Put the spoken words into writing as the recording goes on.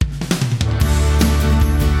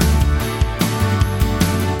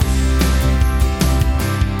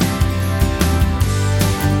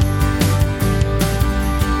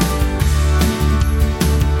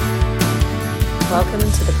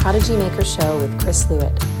Prodigy Maker Show with Chris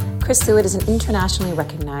Lewitt. Chris Lewitt is an internationally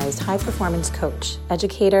recognized high-performance coach,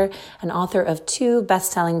 educator, and author of 2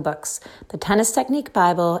 best-selling books, The Tennis Technique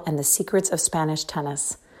Bible and The Secrets of Spanish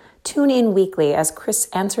Tennis. Tune in weekly as Chris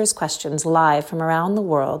answers questions live from around the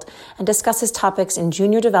world and discusses topics in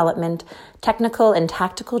junior development, technical and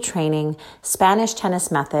tactical training, Spanish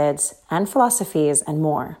tennis methods, and philosophies, and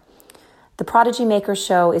more. The Prodigy Maker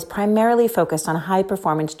Show is primarily focused on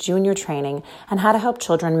high-performance junior training and how to help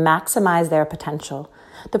children maximize their potential.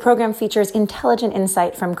 The program features intelligent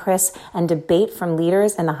insight from Chris and debate from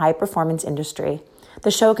leaders in the high-performance industry. The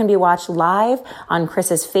show can be watched live on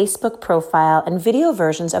Chris's Facebook profile, and video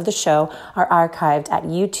versions of the show are archived at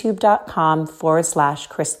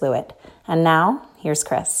youtube.com/Chris Lewitt. And now, here's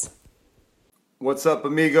Chris. What's up,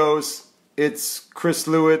 amigos? It's Chris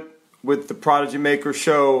Lewitt with the Prodigy Maker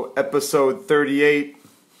Show, episode 38.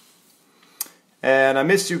 And I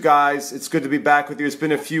miss you guys. It's good to be back with you. It's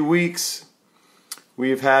been a few weeks.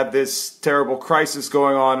 We've had this terrible crisis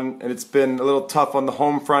going on, and it's been a little tough on the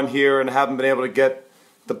home front here, and I haven't been able to get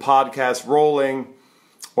the podcast rolling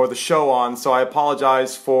or the show on. So I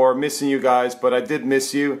apologize for missing you guys, but I did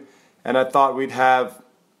miss you, and I thought we'd have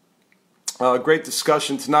a great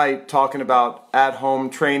discussion tonight talking about at-home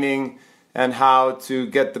training and how to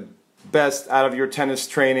get the best out of your tennis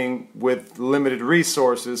training with limited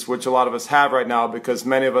resources, which a lot of us have right now because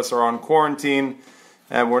many of us are on quarantine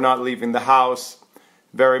and we're not leaving the house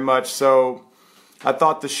very much. So I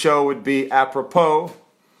thought the show would be apropos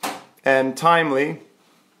and timely,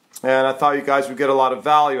 and I thought you guys would get a lot of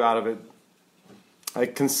value out of it. I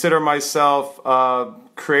consider myself a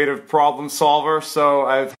creative problem solver, so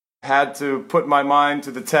I've had to put my mind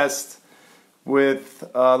to the test with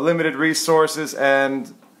limited resources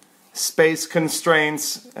and space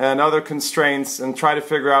constraints and other constraints, and try to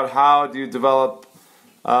figure out how do you develop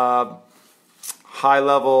a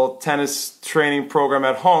high-level tennis training program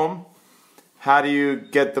at home. How do you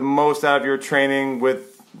get the most out of your training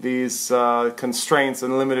with these constraints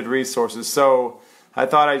and limited resources? So I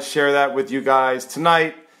thought I'd share that with you guys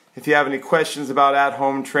tonight. If you have any questions about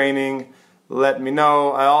at-home training, let me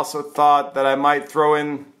know. I also thought that I might throw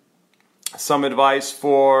in some advice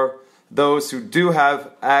for those who do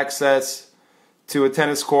have access to a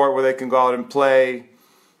tennis court where they can go out and play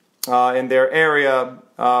in their area,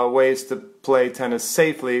 ways to play tennis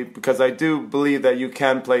safely, because I do believe that you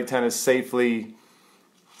can play tennis safely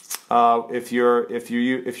if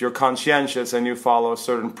you're conscientious and you follow a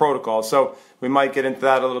certain protocol. So we might get into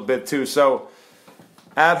that a little bit too. So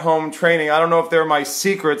at-home training, I don't know if they're my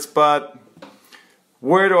secrets, but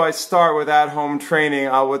where do I start with at-home training?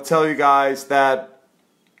 I will tell you guys that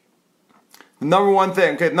number one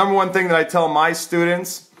thing that I tell my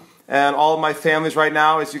students and all of my families right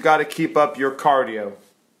now is you got to keep up your cardio.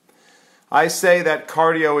 I say that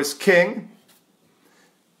cardio is king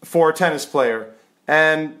for a tennis player.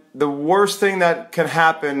 And the worst thing that can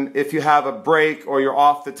happen if you have a break or you're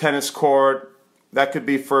off the tennis court, that could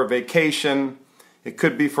be for a vacation, it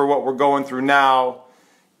could be for what we're going through now,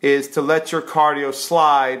 is to let your cardio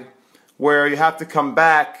slide where you have to come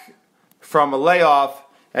back from a layoff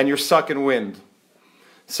and you're sucking wind.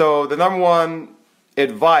 So the number one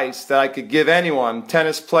advice that I could give anyone,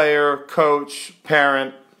 tennis player, coach,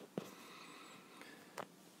 parent,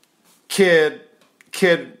 kid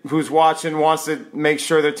who's watching, wants to make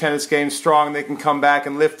sure their tennis game's strong, they can come back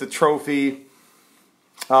and lift the trophy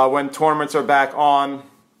when tournaments are back on.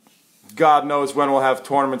 God knows when we'll have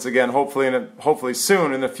tournaments again, hopefully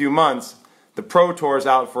soon, in a few months. The Pro Tour is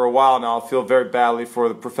out for a while now. I feel very badly for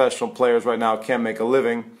the professional players right now, can't make a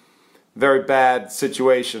living. Very bad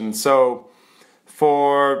situation. So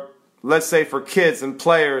let's say for kids and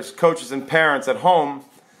players, coaches and parents at home,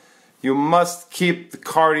 you must keep the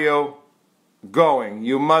cardio going.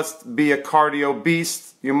 You must be a cardio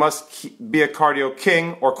beast. You must be a cardio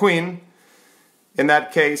king or queen in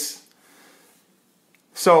that case.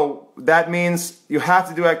 So that means you have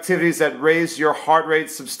to do activities that raise your heart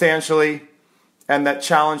rate substantially and that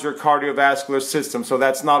challenge your cardiovascular system. So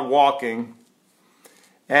that's not walking,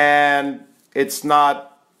 and it's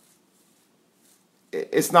not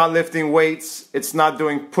lifting weights, it's not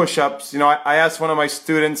doing push-ups. You know, I asked one of my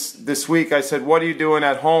students this week, I said, what are you doing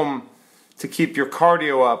at home to keep your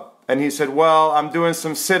cardio up? And he said, well, I'm doing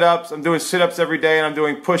some sit-ups. I'm doing sit-ups every day, and I'm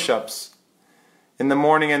doing push-ups in the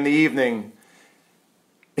morning and the evening.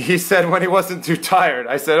 He said when he wasn't too tired.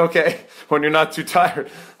 I said, okay, when you're not too tired.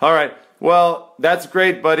 All right, well, that's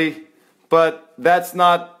great, buddy, but that's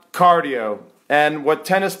not cardio. And what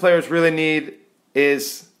tennis players really need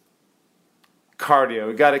is cardio.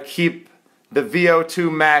 You got to keep the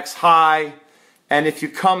VO2 max high, and if you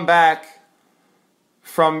come back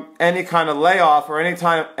from any kind of layoff or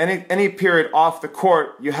any period off the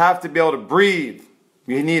court, you have to be able to breathe.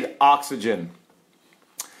 You need oxygen.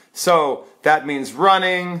 So that means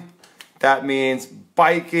running, that means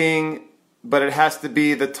biking, but it has to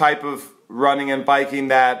be the type of running and biking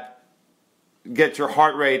that get your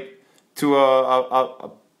heart rate to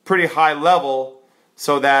a pretty high level,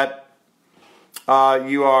 so that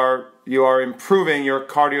you are improving your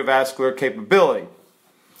cardiovascular capability.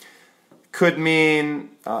 Could mean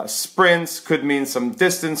sprints, could mean some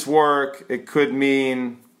distance work. It could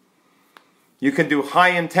mean you can do high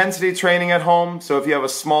intensity training at home. So if you have a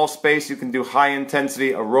small space, you can do high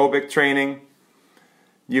intensity aerobic training.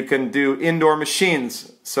 You can do indoor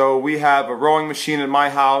machines. So we have a rowing machine in my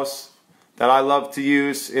house that I love to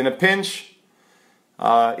use in a pinch.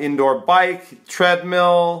 Indoor bike,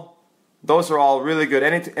 treadmill, those are all really good.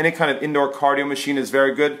 Any kind of indoor cardio machine is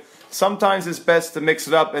very good. Sometimes it's best to mix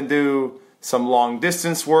it up and do some long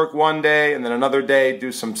distance work one day, and then another day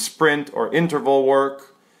do some sprint or interval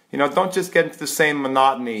work. You know, don't just get into the same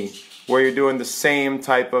monotony where you're doing the same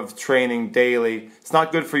type of training daily. It's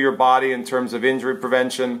not good for your body in terms of injury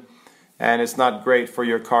prevention, and it's not great for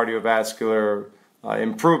your cardiovascular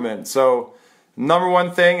improvement. So, number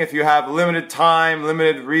one thing, if you have limited time,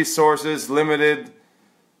 limited resources, limited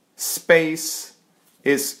space,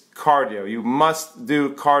 is cardio. You must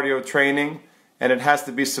do cardio training, and it has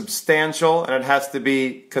to be substantial, and it has to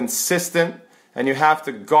be consistent, and you have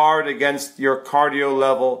to guard against your cardio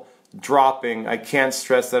level dropping. I can't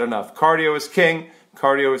stress that enough. Cardio is king,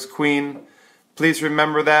 cardio is queen. Please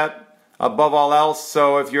remember that above all else.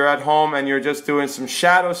 So if you're at home and you're just doing some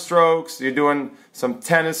shadow strokes, you're doing some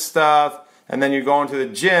tennis stuff, and then you're going to the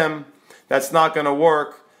gym, that's not going to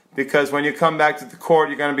work. Because when you come back to the court,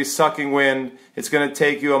 you're going to be sucking wind. It's going to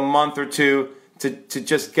take you a month or two to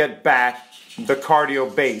just get back the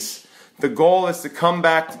cardio base. The goal is to come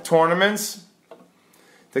back to tournaments,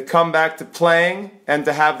 to come back to playing, and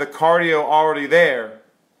to have the cardio already there,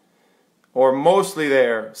 or mostly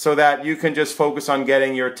there, so that you can just focus on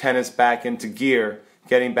getting your tennis back into gear,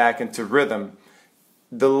 getting back into rhythm.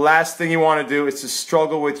 The last thing you want to do is to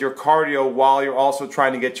struggle with your cardio while you're also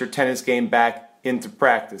trying to get your tennis game back into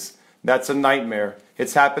practice. That's a nightmare.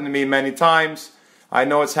 It's happened to me many times. I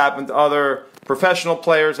know it's happened to other professional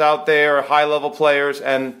players out there, high-level players,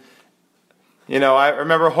 and you know, I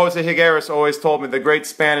remember Jose Higueras always told me, the great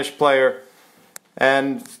Spanish player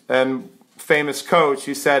and famous coach,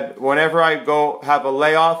 he said, whenever I go have a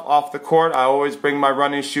layoff off the court, I always bring my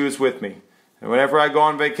running shoes with me. And whenever I go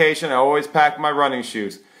on vacation, I always pack my running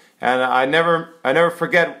shoes. And I never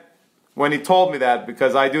forget when he told me that,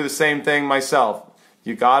 because I do the same thing myself.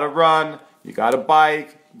 You gotta run, you gotta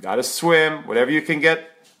bike, you gotta swim, whatever you can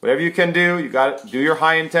get, whatever you can do. You gotta do your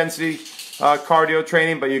high intensity cardio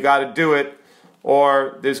training, but you gotta do it,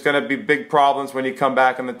 or there's gonna be big problems when you come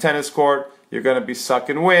back on the tennis court. You're gonna be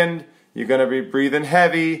sucking wind, you're gonna be breathing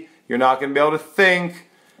heavy, you're not gonna be able to think,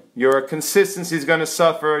 your consistency is gonna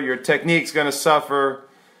suffer, your technique's gonna suffer,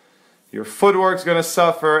 your footwork's gonna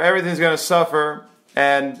suffer, everything's gonna suffer,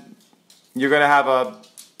 and you're going to have a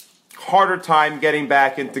harder time getting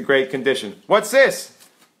back into great condition. What's this?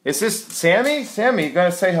 Is this Sammy? Sammy, you going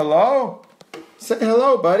to say hello? Say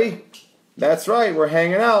hello, buddy. That's right, we're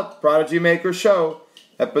hanging out. Prodigy Maker Show,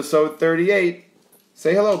 episode 38.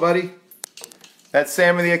 Say hello, buddy. That's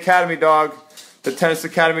Sammy the Academy dog, the Tennis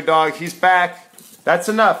Academy dog. He's back. That's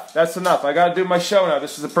enough. That's enough. I got to do my show now.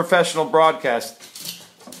 This is a professional broadcast.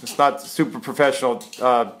 It's not super professional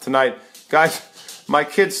tonight. Guys, my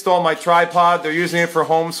kids stole my tripod. They're using it for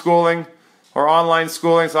homeschooling or online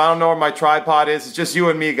schooling, so I don't know where my tripod is. It's just you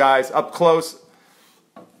and me, guys, up close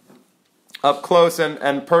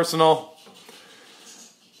and personal.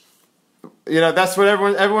 You know, that's what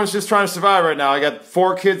everyone's just trying to survive right now. I got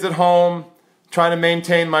 4 kids at home, trying to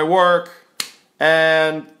maintain my work,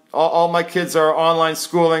 and all my kids are online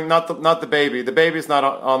schooling. Not the baby. The baby's not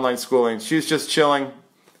online schooling. She's just chilling.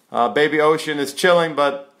 Baby Ocean is chilling,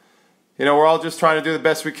 but you know, we're all just trying to do the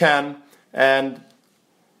best we can. And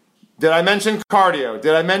did I mention cardio?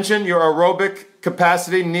 Did I mention your aerobic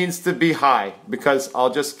capacity needs to be high? Because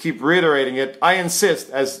I'll just keep reiterating it. I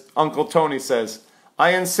insist, as Uncle Tony says,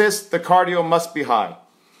 I insist the cardio must be high.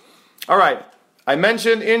 All right, I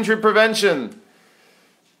mentioned injury prevention.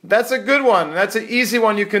 That's a good one. That's an easy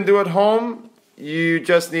one you can do at home. You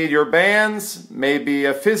just need your bands, maybe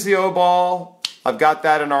a physio ball. I've got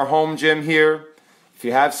that in our home gym here. If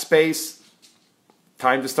you have space,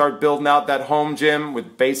 time to start building out that home gym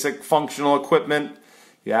with basic functional equipment.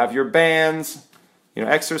 You have your bands, you know,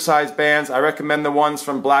 exercise bands. I recommend the ones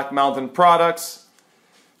from Black Mountain Products.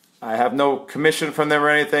 I have no commission from them or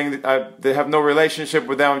anything. They have no relationship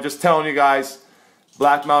with them. I'm just telling you guys,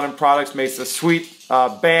 Black Mountain Products makes a sweet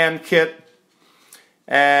band kit,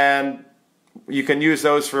 and you can use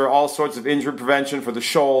those for all sorts of injury prevention, for the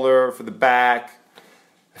shoulder, for the back.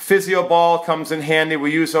 Physio ball comes in handy.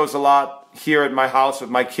 We use those a lot here at my house with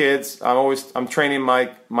my kids. I'm training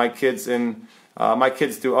my kids in. My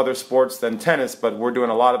kids do other sports than tennis, but we're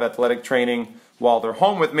doing a lot of athletic training while they're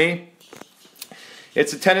home with me.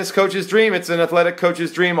 It's a tennis coach's dream. It's an athletic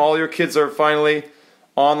coach's dream. All your kids are finally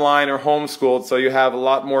online or homeschooled, so you have a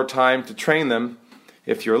lot more time to train them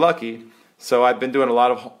if you're lucky. So I've been doing a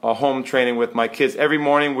lot of home training with my kids. Every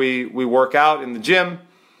morning we work out in the gym,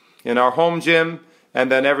 in our home gym, and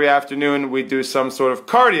then every afternoon we do some sort of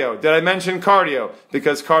cardio. Did I mention cardio?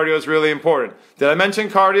 Because cardio is really important. Did I mention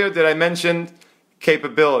cardio? Did I mention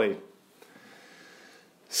capability?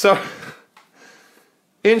 So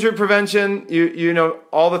injury prevention, you know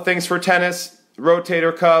all the things for tennis,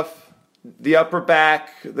 rotator cuff, the upper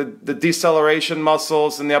back, the deceleration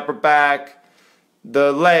muscles in the upper back,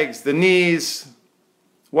 the legs, the knees,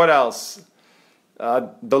 what else?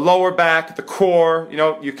 The lower back, the core. You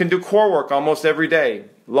know, you can do core work almost every day.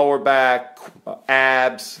 Lower back,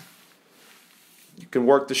 abs. You can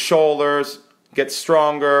work the shoulders, get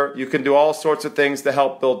stronger. You can do all sorts of things to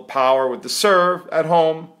help build power with the serve at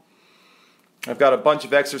home. I've got a bunch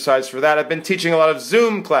of exercises for that. I've been teaching a lot of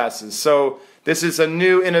Zoom classes. So this is a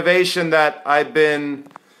new innovation that I've been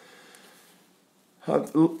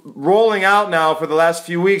rolling out now for the last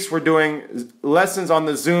few weeks. We're doing lessons on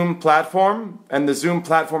the Zoom platform, and the Zoom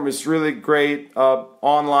platform is really great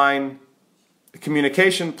online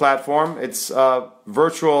communication platform. It's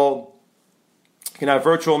virtual, you can have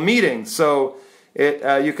virtual meetings. So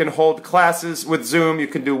you can hold classes with Zoom. You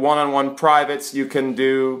can do one-on-one privates. You can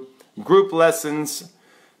do group lessons.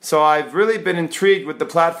 So I've really been intrigued with the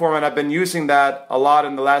platform, and I've been using that a lot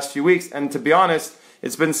in the last few weeks. And to be honest,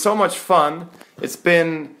 it's been so much fun. It's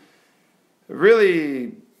been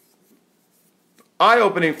really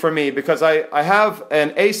eye-opening for me because I have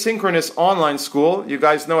an asynchronous online school. You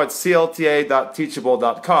guys know at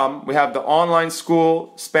clta.teachable.com. We have the online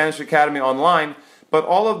school, Spanish Academy Online, but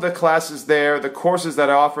all of the classes there, the courses that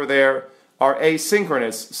I offer there are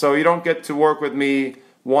asynchronous. So you don't get to work with me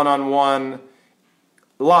one-on-one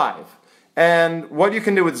live. And what you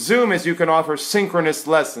can do with Zoom is you can offer synchronous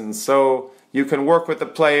lessons. So you can work with the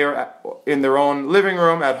player in their own living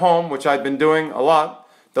room at home, which I've been doing a lot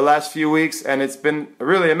the last few weeks, and it's been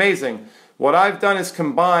really amazing. What I've done is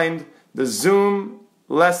combined the Zoom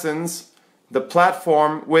lessons, the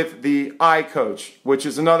platform, with the iCoach, which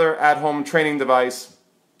is another at-home training device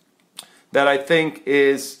that I think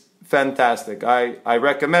is fantastic. I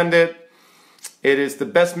recommend it. It is the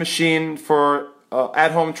best machine for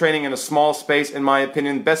at-home training in a small space, in my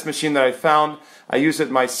opinion. Best machine that I found. I use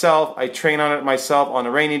it myself. I train on it myself on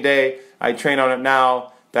a rainy day. I train on it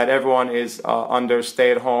now that everyone is under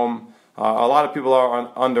stay-at-home. A lot of people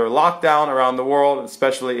are under lockdown around the world,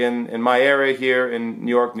 especially in my area here in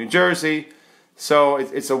New York, New Jersey. So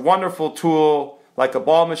it's a wonderful tool, like a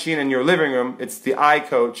ball machine in your living room. It's the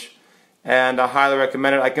iCoach, and I highly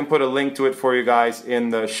recommend it. I can put a link to it for you guys in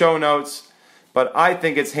the show notes. But I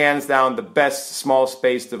think it's hands down the best small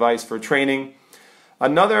space device for training.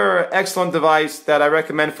 Another excellent device that I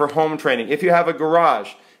recommend for home training, if you have a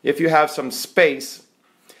garage, if you have some space,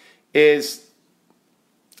 is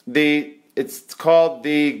it's called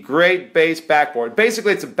the Great Base Backboard.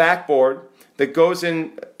 Basically, it's a backboard that goes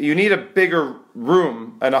in. You need a bigger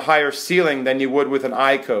room and a higher ceiling than you would with an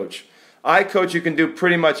iCoach. iCoach you can do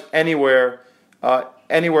pretty much anywhere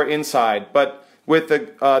inside, but with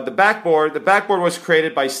the backboard was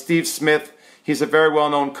created by Steve Smith. He's a very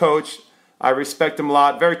well-known coach. I respect him a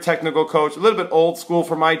lot. Very technical coach, a little bit old school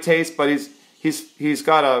for my taste, but he's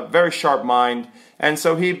got a very sharp mind, and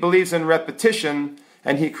so he believes in repetition.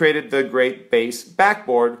 And he created the Great Base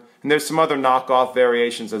Backboard, and there's some other knockoff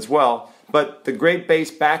variations as well. But the Great Base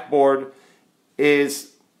Backboard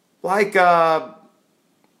is like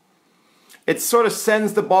it sort of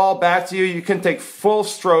sends the ball back to you. You can take full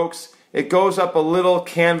strokes. It goes up a little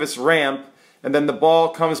canvas ramp, and then the ball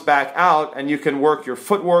comes back out, and you can work your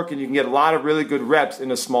footwork, and you can get a lot of really good reps in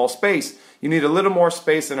a small space. You need a little more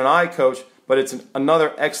space than an iCoach, but it's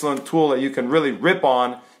another excellent tool that you can really rip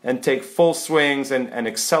on and take full swings and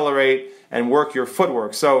accelerate and work your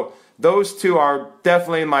footwork. So those two are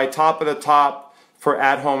definitely my top of the top for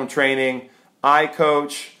at-home training.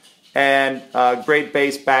 iCoach and Great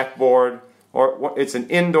Base Backboard, or it's an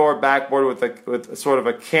indoor backboard with sort of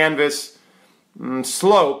a canvas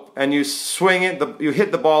slope, and you swing it, you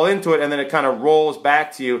hit the ball into it, and then it kind of rolls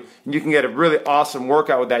back to you, and you can get a really awesome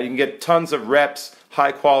workout with that. You can get tons of reps,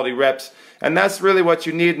 high quality reps, and that's really what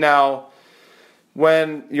you need now.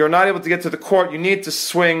 When you're not able to get to the court, you need to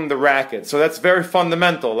swing the racket. So that's very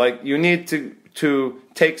fundamental. Like, you need to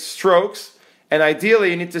take strokes, and ideally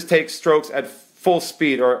you need to take strokes at full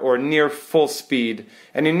speed or near full speed,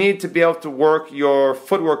 and you need to be able to work your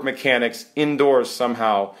footwork mechanics indoors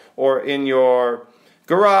somehow, or in your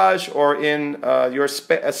garage, or in a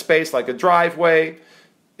space like a driveway.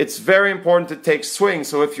 It's very important to take swings.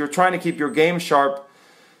 So if you're trying to keep your game sharp,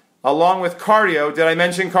 along with cardio, did I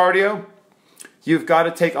mention cardio? You've got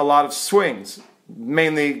to take a lot of swings,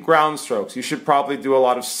 mainly ground strokes. You should probably do a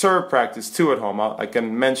lot of serve practice too at home. I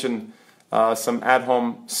can mention some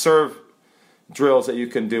at-home serve drills that you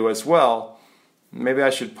can do as well. Maybe I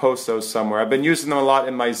should post those somewhere. I've been using them a lot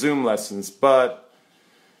in my Zoom lessons, but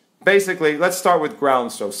basically, let's start with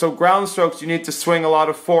ground strokes. So ground strokes, you need to swing a lot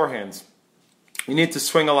of forehands. You need to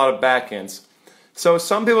swing a lot of backhands. So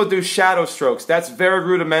some people do shadow strokes. That's very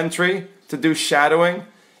rudimentary to do shadowing.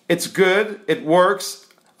 It's good, it works.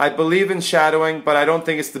 I believe in shadowing, but I don't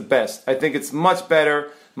think it's the best. I think it's much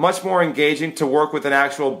better, much more engaging to work with an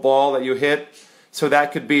actual ball that you hit. So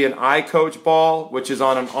that could be an iCoach ball, which is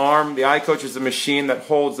on an arm. The iCoach is a machine that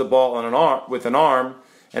holds the ball on an arm, with an arm,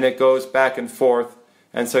 and it goes back and forth,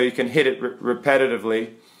 and so you can hit it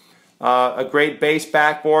repetitively. A great base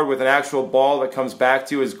backboard with an actual ball that comes back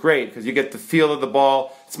to you is great because you get the feel of the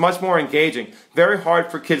ball. It's much more engaging. Very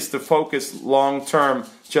hard for kids to focus long term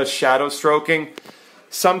just shadow stroking.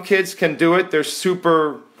 Some kids can do it. They're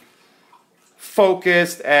super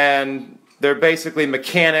focused and they're basically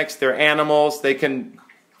mechanics. They're animals. They can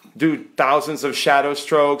do thousands of shadow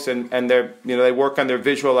strokes and they work on their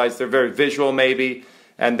visualize. They're very visual maybe.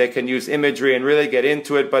 And they can use imagery and really get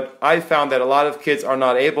into it. But I found that a lot of kids are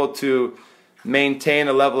not able to maintain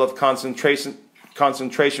a level of concentration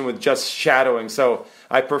with just shadowing. So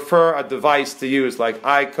I prefer a device to use like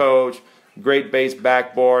iCoach, great base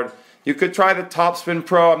backboard. You could try the Topspin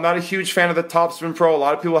Pro. I'm not a huge fan of the Topspin Pro. A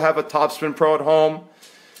lot of people have a Topspin Pro at home.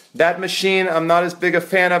 That machine I'm not as big a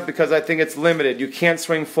fan of because I think it's limited. You can't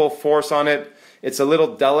swing full force on it. It's a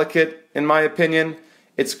little delicate in my opinion.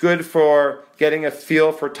 It's good for getting a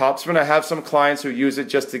feel for topspin. I have some clients who use it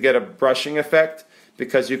just to get a brushing effect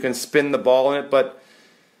because you can spin the ball in it. But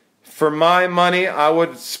for my money, I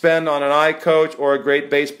would spend on an iCoach or a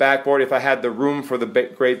great base backboard if I had the room for the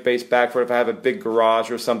great base backboard, if I have a big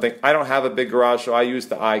garage or something. I don't have a big garage, so I use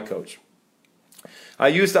the iCoach. I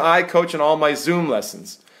use the iCoach in all my Zoom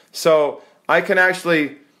lessons. So I can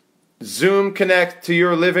actually Zoom connect to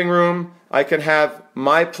your living room. I can have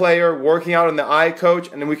my player working out in the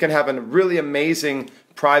iCoach, and then we can have a really amazing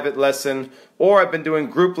private lesson. Or I've been doing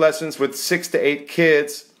group lessons with 6 to 8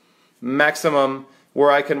 kids maximum,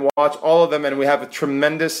 where I can watch all of them, and we have a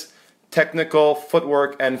tremendous technical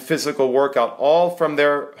footwork and physical workout, all from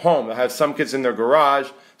their home. I have some kids in their garage,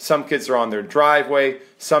 some kids are on their driveway,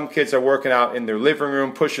 some kids are working out in their living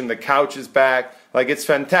room, pushing the couches back. Like, it's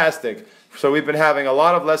fantastic. So we've been having a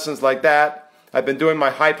lot of lessons like that. I've been doing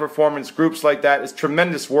my high performance groups like that. It's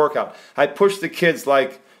tremendous workout. I push the kids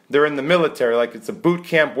like they're in the military, like it's a boot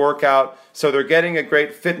camp workout. So they're getting a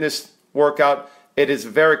great fitness workout. It is a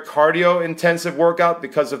very cardio intensive workout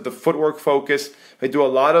because of the footwork focus. I do a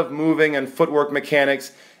lot of moving and footwork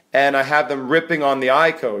mechanics, and I have them ripping on the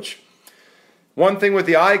iCoach. One thing with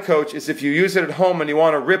the iCoach is if you use it at home and you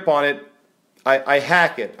want to rip on it, I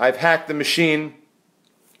hack it. I've hacked the machine.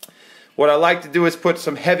 What I like to do is put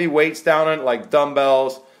some heavy weights down on it, like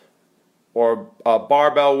dumbbells or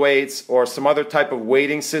barbell weights or some other type of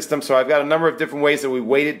weighting system. So I've got a number of different ways that we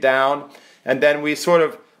weight it down. And then we sort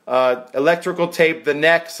of electrical tape the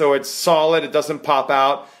neck so it's solid, it doesn't pop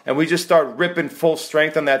out. And we just start ripping full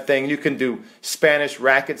strength on that thing. You can do Spanish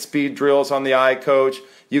racket speed drills on the iCoach.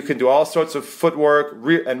 You can do all sorts of footwork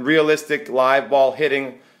and realistic live ball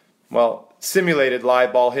hitting, well, simulated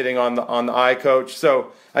live ball hitting on the iCoach.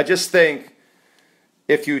 So I just think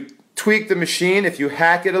if you tweak the machine, if you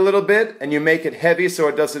hack it a little bit and you make it heavy so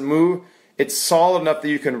it doesn't move, it's solid enough that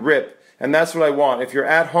you can rip. And that's what I want. If you're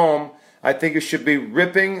at home, I think you should be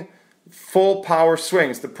ripping full power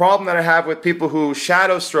swings. The problem that I have with people who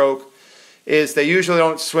shadow stroke is they usually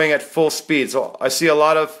don't swing at full speed. So I see a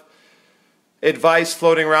lot of advice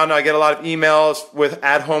floating around. I get a lot of emails with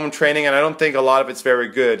at-home training, and I don't think a lot of it's very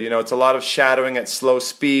good. You know, it's a lot of shadowing at slow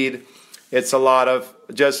speed. It's a lot of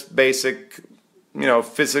just basic,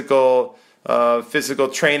 physical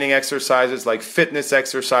training exercises, like fitness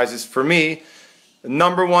exercises. For me,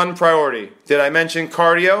 number one priority. Did I mention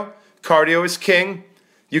cardio? Cardio is king.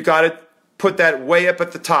 You got to put that way up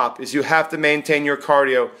at the top, is you have to maintain your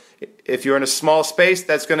cardio. If you're in a small space,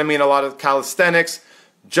 that's going to mean a lot of calisthenics,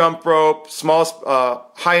 jump rope, small,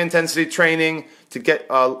 high-intensity training to get,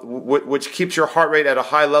 which keeps your heart rate at a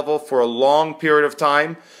high level for a long period of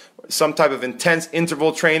time. Some type of intense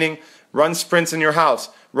interval training. Run sprints in your house.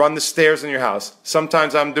 Run the stairs in your house.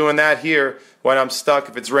 Sometimes I'm doing that here when I'm stuck,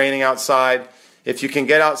 if it's raining outside. If you can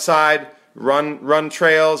get outside, run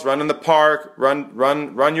trails, run in the park,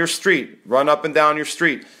 run your street, run up and down your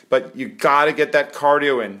street. But you got to get that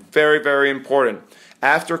cardio in. Very, very important.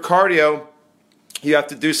 After cardio, you have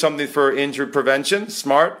to do something for injury prevention.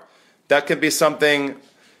 Smart. That could be something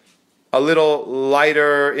a little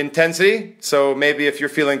lighter intensity. So maybe if you're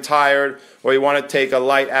feeling tired or you want to take a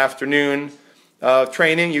light afternoon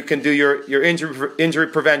training, you can do your injury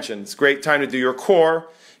prevention. It's a great time to do your core,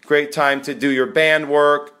 great time to do your band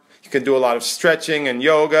work. You can do a lot of stretching and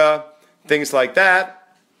yoga, things like that.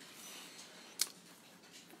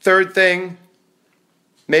 Third thing,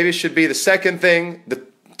 maybe it should be the second thing, the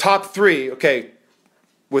top three. Okay,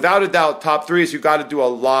 without a doubt, top three is you got to do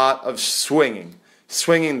a lot of swinging.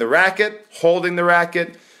 Swinging the racket, holding the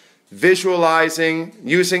racket, visualizing,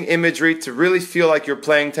 using imagery to really feel like you're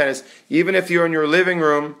playing tennis. Even if you're in your living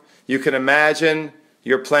room, you can imagine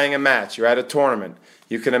you're playing a match. You're at a tournament.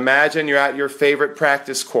 You can imagine you're at your favorite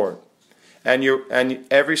practice court. And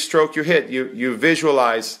every stroke you hit, you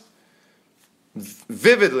visualize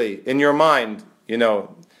vividly in your mind,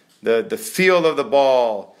 the feel of the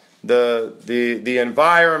ball, the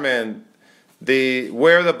environment,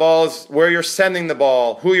 where you're sending the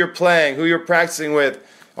ball, who you're playing, who you're practicing with.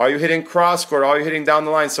 Are you hitting cross court? Are you hitting down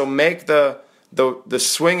the line? So make the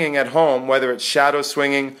swinging at home, whether it's shadow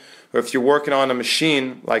swinging or if you're working on a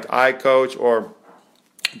machine like iCoach or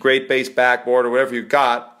Great Base Backboard or whatever you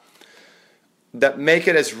got, that make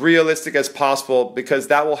it as realistic as possible, because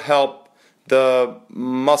that will help the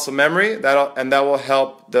muscle memory, and that will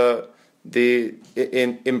help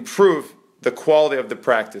improve the quality of the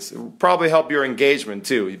practice. It will probably help your engagement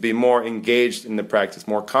too. You'd be more engaged in the practice,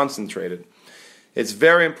 more concentrated. It's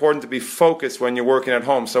very important to be focused when you're working at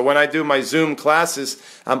home. So when I do my Zoom classes,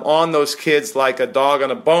 I'm on those kids like a dog on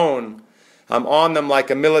a bone. I'm on them like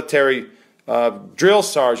a military drill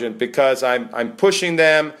sergeant, because I'm pushing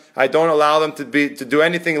them. I don't allow them to do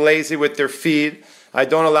anything lazy with their feet. I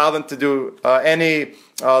don't allow them to do any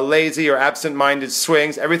lazy or absent-minded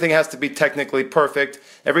swings. Everything has to be technically perfect.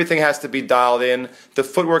 Everything has to be dialed in. The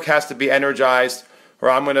footwork has to be energized, or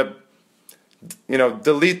I'm going to,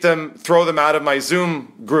 delete them, throw them out of my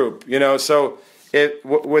Zoom group. So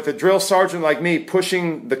with a drill sergeant like me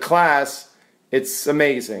pushing the class, it's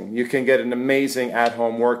amazing. You can get an amazing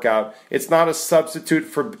at-home workout. It's not a substitute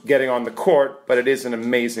for getting on the court, but it is an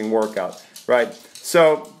amazing workout, right?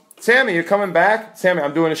 So, Sammy, you're coming back? Sammy,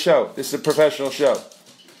 I'm doing a show. This is a professional show.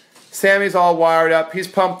 Sammy's all wired up. He's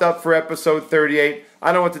pumped up for episode 38.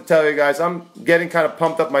 I don't know what to tell you guys. I'm getting kind of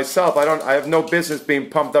pumped up myself. I have no business being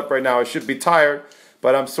pumped up right now. I should be tired,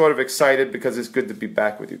 but I'm sort of excited because it's good to be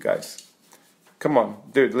back with you guys. Come on,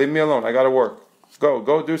 dude, leave me alone. I got to work.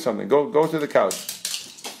 Go do something. Go to the couch.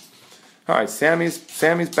 All right, Sammy's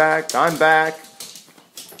back. I'm back.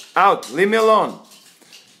 Out. Leave me alone.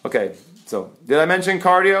 Okay, so did I mention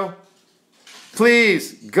cardio?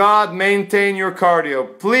 Please, God, maintain your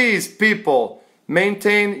cardio. Please, people,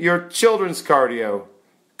 maintain your children's cardio.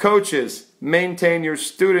 Coaches, maintain your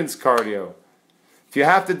students' cardio. If you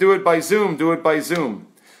have to do it by Zoom, do it by Zoom.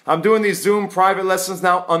 I'm doing these Zoom private lessons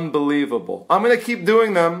now, unbelievable. I'm going to keep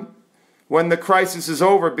doing them when the crisis is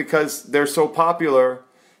over, because they're so popular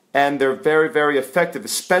and they're very, very effective,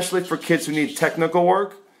 especially for kids who need technical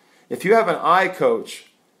work. If you have an iCoach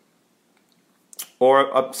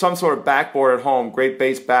or some sort of backboard at home, Great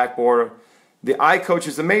Base Backboard, the iCoach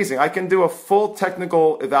is amazing. I can do a full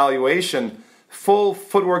technical evaluation, full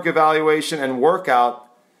footwork evaluation and workout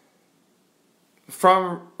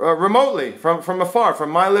from remotely, from afar, from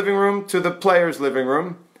my living room to the player's living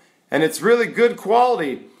room. And it's really good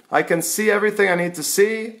quality. I can see everything I need to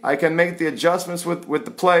see. I can make the adjustments with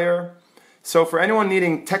the player. So for anyone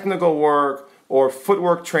needing technical work or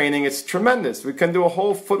footwork training, it's tremendous. We can do a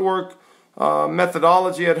whole footwork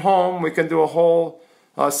methodology at home. We can do a whole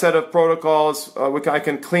set of protocols. I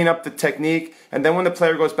can clean up the technique. And then when the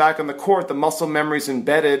player goes back on the court, the muscle memory is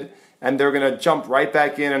embedded, and they're going to jump right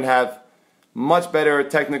back in and have much better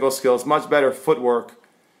technical skills, much better footwork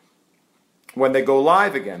when they go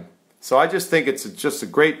live again. So I just think it's just a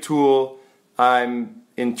great tool. I'm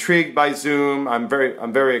intrigued by Zoom. I'm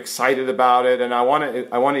very excited about it, and I want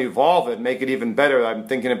to evolve it, make it even better. I'm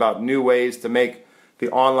thinking about new ways to make the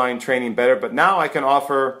online training better. But now I can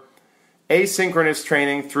offer asynchronous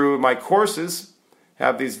training through my courses. I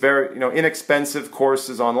have these very inexpensive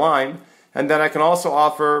courses online. And then I can also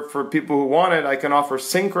offer, for people who want it, I can offer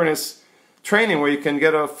synchronous training where you can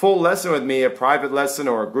get a full lesson with me, a private lesson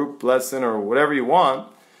or a group lesson or whatever you want.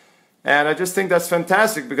 And I just think that's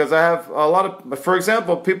fantastic because I have a lot of, for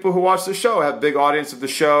example, people who watch the show, I have a big audience of the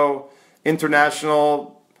show,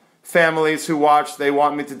 international families who watch, they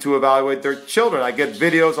want me to evaluate their children. I get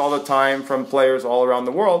videos all the time from players all around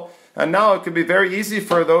the world. And now it could be very easy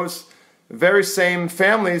for those very same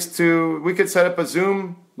families we could set up a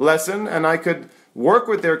Zoom lesson and I could work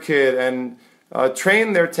with their kid and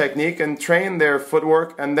train their technique and train their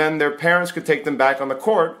footwork, and then their parents could take them back on the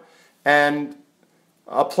court and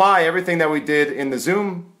apply everything that we did in the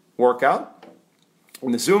Zoom workout,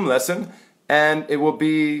 in the Zoom lesson, and it will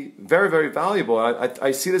be very, very valuable.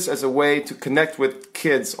 I see this as a way to connect with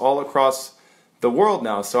kids all across the world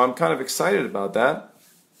now, so I'm kind of excited about that.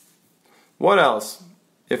 What else?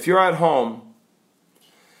 If you're at home,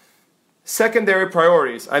 secondary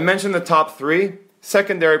priorities. I mentioned the top 3.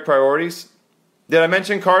 Secondary priorities. Did I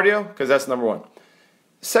mention cardio? Because that's number 1.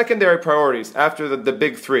 Secondary priorities after the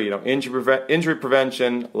big 3. Injury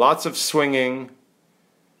prevention, lots of swinging,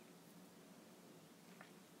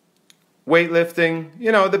 weightlifting,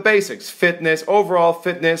 the basics, fitness, overall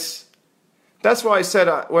fitness. That's why I said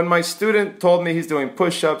when my student told me he's doing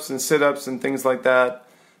push-ups and sit-ups and things like that,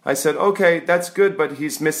 I said, okay, that's good, but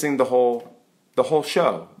he's missing the whole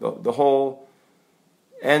show, the whole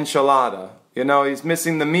enchilada. He's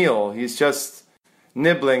missing the meal. He's just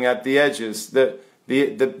nibbling at the edges. The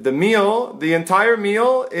meal, the entire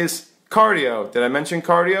meal is cardio. Did I mention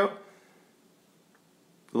cardio?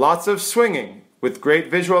 Lots of swinging with great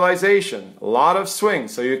visualization. A lot of swing.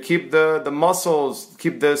 So you keep the muscles,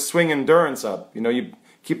 keep the swing endurance up. You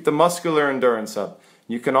keep the muscular endurance up.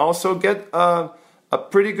 You can also get a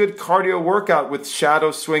pretty good cardio workout with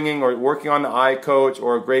shadow swinging or working on the eye coach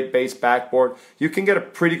or a great base backboard. You can get a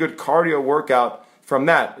pretty good cardio workout from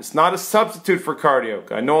that. It's not a substitute for cardio.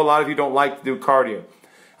 I know a lot of you don't like to do cardio.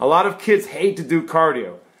 A lot of kids hate to do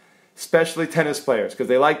cardio, especially tennis players, because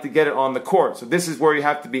they like to get it on the court. So this is where you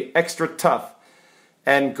have to be extra tough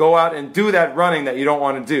and go out and do that running that you don't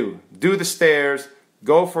want to do. Do the stairs,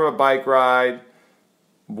 go for a bike ride,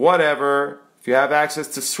 whatever. If you have access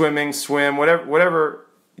to swimming, swim, whatever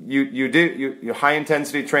you do, your high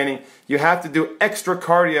intensity training, you have to do extra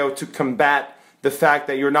cardio to combat the fact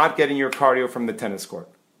that you're not getting your cardio from the tennis court.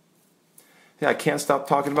 Yeah, I can't stop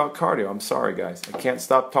talking about cardio. I'm sorry, guys. I can't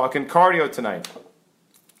stop talking cardio tonight.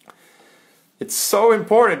 It's so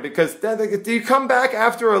important because you come back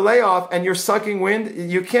after a layoff and you're sucking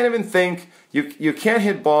wind. You can't even think. You can't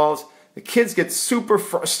hit balls. The kids get super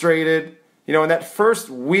frustrated. In that first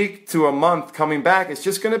week to a month coming back, it's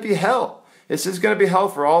just going to be hell. It's just going to be hell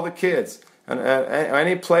for all the kids. And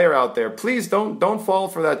any player out there, please don't fall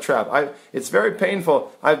for that trap. It's very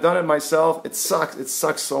painful. I've done it myself. It sucks. It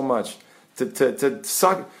sucks so much.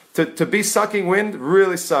 To be sucking wind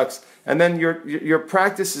really sucks. And then your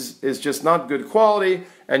practice is just not good quality.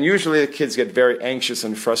 And usually the kids get very anxious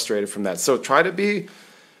and frustrated from that. So try to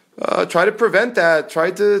prevent that.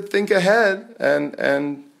 Try to think ahead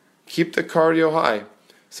and keep the cardio high.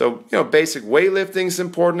 So, basic weightlifting is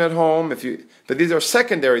important at home. But these are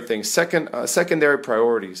secondary things, secondary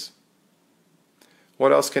priorities.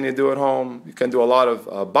 What else can you do at home? You can do a lot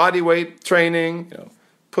of body weight training,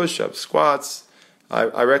 push-ups, squats.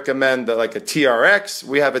 I recommend like a TRX.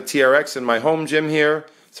 We have a TRX in my home gym here.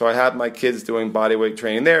 So I have my kids doing body weight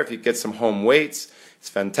training there. If you get some home weights, it's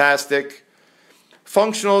fantastic.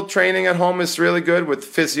 Functional training at home is really good with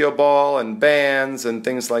physio ball and bands and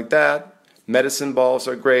things like that. Medicine balls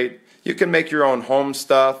are great. You can make your own home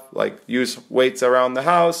stuff, like use weights around the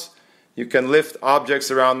house. You can lift objects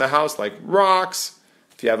around the house like rocks.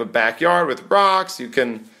 If you have a backyard with rocks, you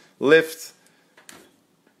can lift,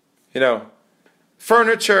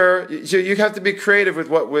 furniture. You have to be creative with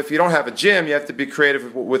if you don't have a gym, you have to be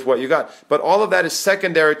creative with what you got. But all of that is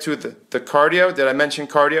secondary to the cardio. Did I mention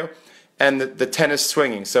cardio? And the tennis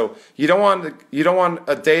swinging. So you don't want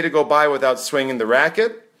a day to go by without swinging the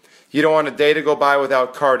racket. You don't want a day to go by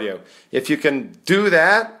without cardio. If you can do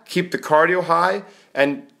that, keep the cardio high,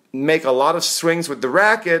 and make a lot of swings with the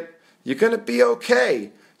racket, you're going to be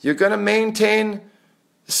okay. You're going to maintain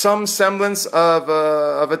some semblance of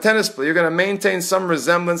a tennis player. You're going to maintain some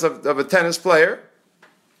resemblance of a tennis player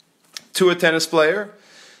to a tennis player.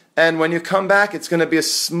 And when you come back, it's going to be a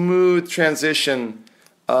smooth transition,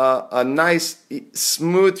 a nice,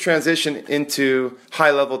 smooth transition into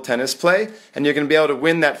high-level tennis play. And you're going to be able to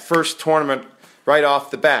win that first tournament right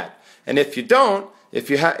off the bat. And if you don't, if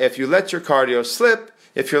you let your cardio slip,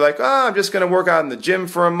 if you're like, oh, I'm just going to work out in the gym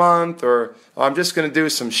for a month, or oh, I'm just going to do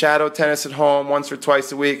some shadow tennis at home once or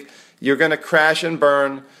twice a week, you're going to crash and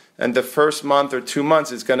burn. And the first month or 2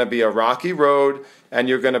 months is going to be a rocky road, and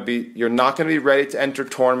you're not going to be ready to enter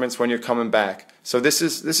tournaments when you're coming back. So this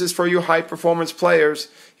is for you high performance players.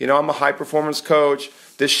 You know, I'm a high performance coach.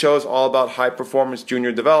 This show is all about high performance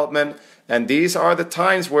junior development, and these are the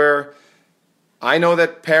times where I know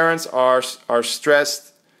that parents are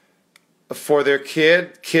stressed for their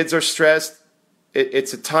kid. Kids are stressed.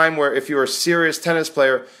 It's a time where if you're a serious tennis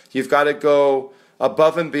player, you've got to go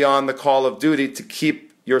above and beyond the call of duty to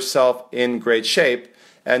keep yourself in great shape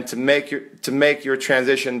and to make your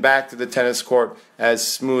transition back to the tennis court as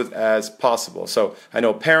smooth as possible. So I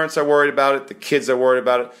know parents are worried about it, the kids are worried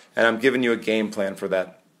about it, and I'm giving you a game plan for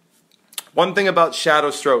that. One thing about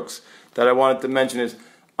shadow strokes that I wanted to mention is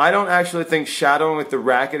I don't actually think shadowing with the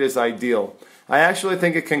racket is ideal. I actually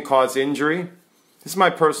think it can cause injury. This is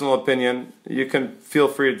my personal opinion. You can feel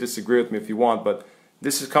free to disagree with me if you want, but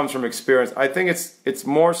this comes from experience. I think it's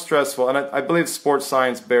more stressful, and I believe sports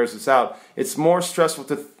science bears this out. It's more stressful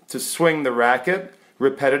to swing the racket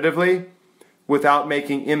repetitively without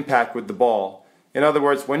making impact with the ball. In other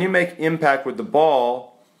words, when you make impact with the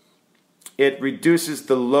ball, it reduces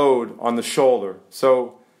the load on the shoulder.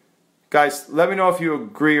 So, guys, let me know if you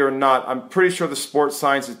agree or not. I'm pretty sure the sports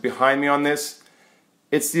science is behind me on this.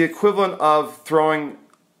 It's the equivalent of throwing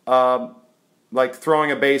a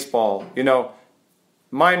baseball. You know,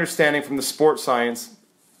 my understanding from the sports science,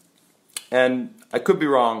 and I could be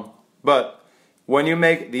wrong, but when you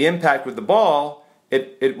make the impact with the ball,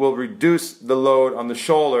 it will reduce the load on the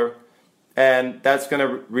shoulder, and that's going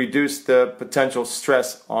to reduce the potential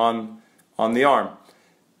stress on the arm.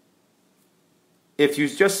 If you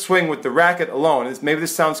just swing with the racket alone, maybe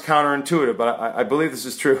this sounds counterintuitive, but I believe this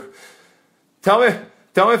is true. Tell me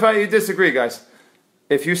if you disagree, guys.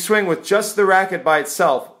 If you swing with just the racket by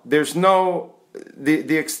itself, there's no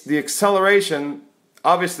the acceleration.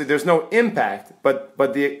 Obviously, there's no impact, but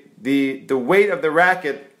the weight of the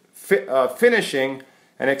racket finishing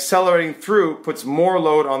and accelerating through puts more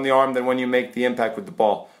load on the arm than when you make the impact with the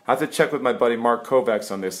ball. I have to check with my buddy Mark Kovacs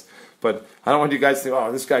on this, but I don't want you guys to think,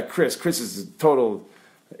 oh, this guy Chris is a total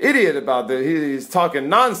idiot about this. He's talking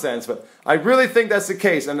nonsense, but I really think that's the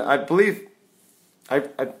case, and I believe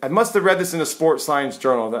I must have read this in a sports science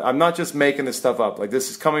journal. I'm not just making this stuff up. Like, this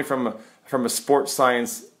is coming from a sports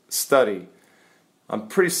science study. I'm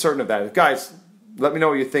pretty certain of that. Guys, let me know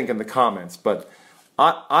what you think in the comments. But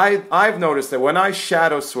I've noticed that when I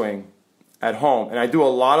shadow swing at home, and I do a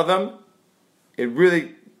lot of them, it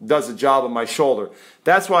really does a job on my shoulder.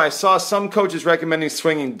 That's why I saw some coaches recommending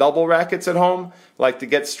swinging double rackets at home, like to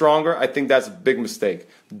get stronger. I think that's a big mistake.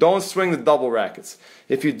 Don't swing the double rackets.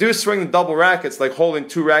 If you do swing the double rackets, like holding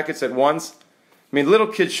 2 rackets at once, I mean, little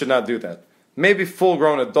kids should not do that. Maybe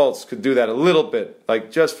full-grown adults could do that a little bit,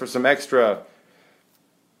 like just for some extra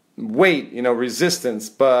weight, resistance.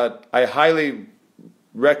 But I highly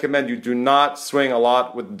recommend you do not swing a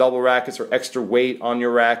lot with double rackets or extra weight on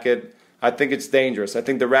your racket. I think it's dangerous. I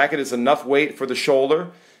think the racket is enough weight for the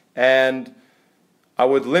shoulder, and I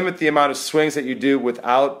would limit the amount of swings that you do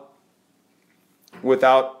without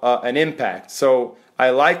an impact. So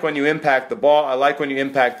I like when you impact the ball. I like when you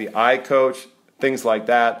impact the eye coach, things like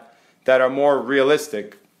that are more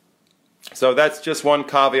realistic. So that's just one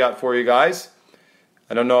caveat for you guys.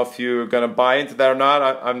 I don't know if you're going to buy into that or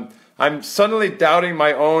not. I'm suddenly doubting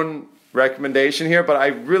my own recommendation here, but I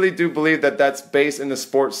really do believe that that's based in the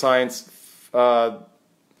sports science,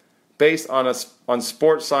 based on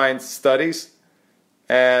sports science studies,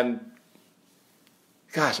 and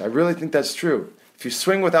gosh, I really think that's true. If you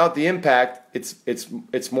swing without the impact,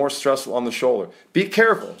 it's more stressful on the shoulder. Be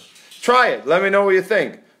careful. Try it. Let me know what you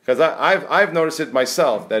think, because I've noticed it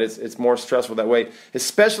myself that it's more stressful that way,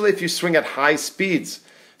 especially if you swing at high speeds.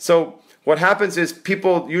 So what happens is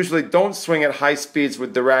people usually don't swing at high speeds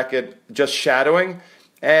with the racket just shadowing,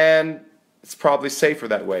 and it's probably safer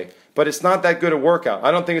that way. But it's not that good a workout.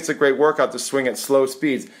 I don't think it's a great workout to swing at slow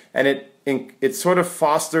speeds, and it sort of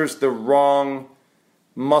fosters the wrong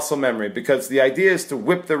muscle memory, because the idea is to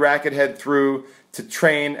whip the racket head through, to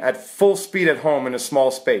train at full speed at home in a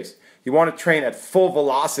small space. You want to train at full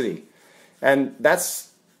velocity, and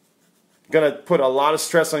that's going to put a lot of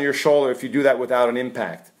stress on your shoulder if you do that without an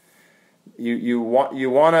impact. You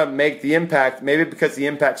want to make the impact, maybe because the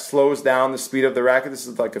impact slows down the speed of the racket. This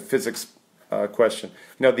is like a physics question.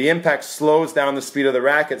 The impact slows down the speed of the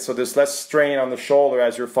racket, so there's less strain on the shoulder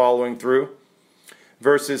as you're following through,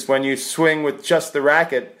 versus when you swing with just the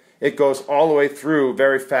racket, it goes all the way through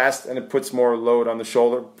very fast and it puts more load on the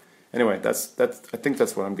shoulder. Anyway, I think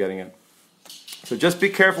that's what I'm getting at. So just be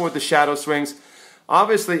careful with the shadow swings.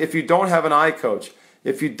 Obviously, if you don't have an eye coach,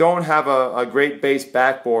 if you don't have a great base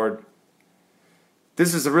backboard,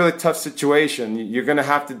 this is a really tough situation. You're going to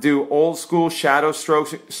have to do old school shadow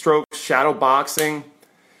strokes, shadow boxing,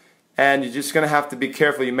 and you're just going to have to be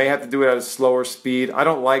careful. You may have to do it at a slower speed. I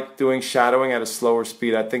don't like doing shadowing at a slower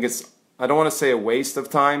speed. I think I don't want to say a waste of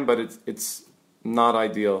time, but it's not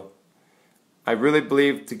ideal. I really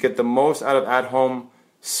believe to get the most out of at-home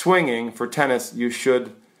swinging for tennis, you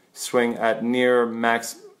should swing at near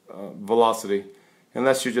max velocity,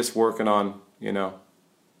 unless you're just working on,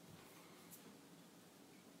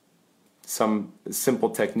 some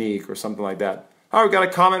simple technique or something like that. All right, we got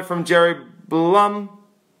a comment from Jerry Blum.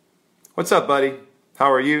 What's up, buddy?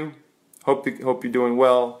 How are you? Hope you're doing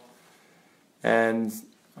well. And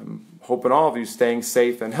I'm hoping all of you staying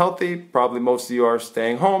safe and healthy. Probably most of you are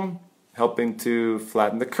staying home, helping to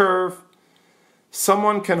flatten the curve.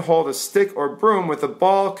 Someone can hold a stick or broom with a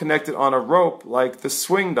ball connected on a rope like the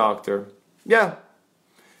swing doctor. Yeah,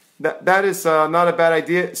 that is not a bad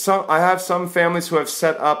idea. I have some families who have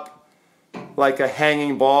set up like a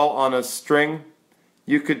hanging ball on a string.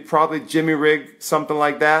 You could probably jimmy rig something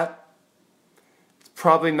like that. It's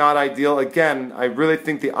probably not ideal. Again, I really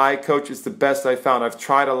think the eye coach is the best I found. I've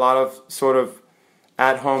tried a lot of sort of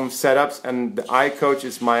at-home setups, and the eye coach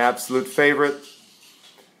is my absolute favorite.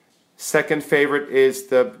 Second favorite is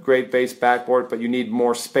the great base backboard, but you need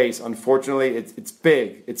more space. Unfortunately, it's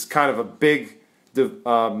big. It's kind of a big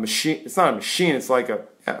machine. It's not a machine. It's like a,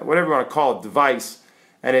 whatever you want to call it, device.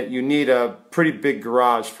 And you need a pretty big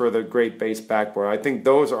garage for the great base backboard. I think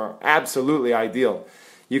those are absolutely ideal.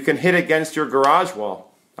 You can hit against your garage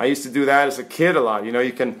wall. I used to do that as a kid a lot.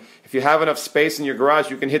 You can, if you have enough space in your garage,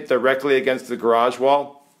 you can hit directly against the garage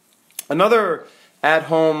wall. Another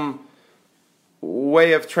at-home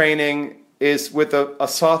way of training is with a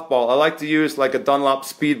softball. I like to use like a Dunlop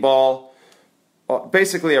speedball,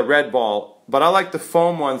 basically a red ball. But I like the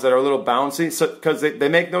foam ones that are a little bouncy because they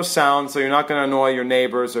make no sound, so you're not going to annoy your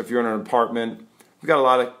neighbors or if you're in an apartment. We've got a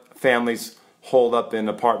lot of families holed up in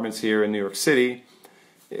apartments here in New York City.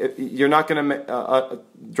 You're not going to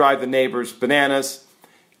drive the neighbors bananas.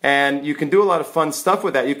 And you can do a lot of fun stuff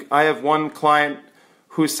with that. I have one client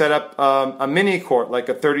who set up a mini court, like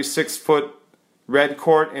a 36-foot red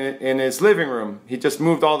court in his living room. He just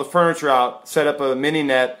moved all the furniture out, set up a mini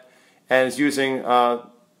net, and is using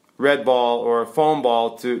red ball or a foam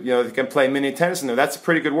ball to, they can play mini tennis in there. That's a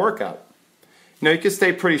pretty good workout. You can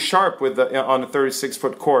stay pretty sharp with on a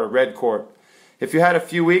 36-foot court, a red court. If you had a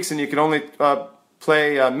few weeks and you can only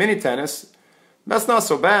play mini tennis, that's not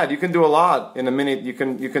so bad. You can do a lot in a mini. You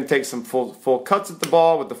can take some full cuts at the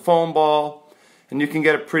ball with the foam ball, and you can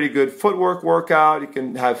get a pretty good footwork workout. You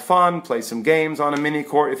can have fun, play some games on a mini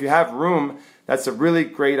court. If you have room, that's a really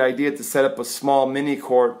great idea to set up a small mini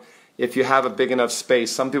court. If you have a big enough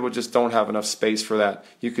space. Some people just don't have enough space for that.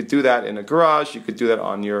 You could do that in a garage. You could do that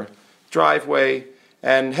on your driveway.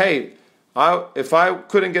 And hey, if I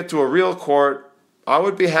couldn't get to a real court, I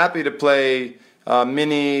would be happy to play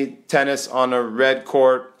mini tennis on a red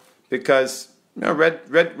court because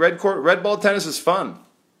red ball tennis is fun.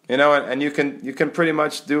 And you can pretty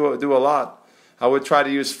much do a lot. I would try to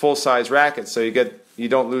use full size rackets so you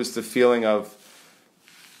don't lose the feeling of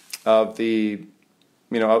the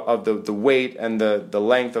the weight and the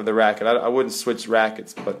length of the racket. I wouldn't switch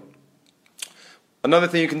rackets, but another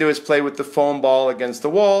thing you can do is play with the foam ball against the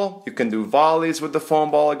wall. You can do volleys with the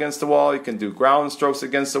foam ball against the wall. You can do ground strokes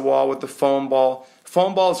against the wall with the foam ball.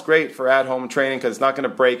 Foam ball is great for at-home training because it's not going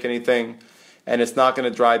to break anything, and it's not going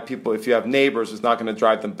to drive people. If you have neighbors, it's not going to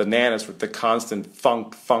drive them bananas with the constant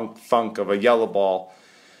funk of a yellow ball.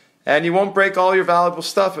 And you won't break all the valuable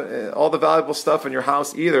stuff in your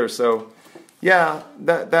house either, so... Yeah,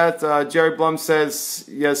 Jerry Blum says,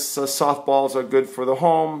 yes, softballs are good for the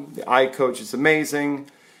home. The eye coach is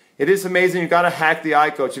amazing. It is amazing. You've got to hack the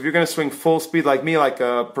eye coach. If you're going to swing full speed like me, like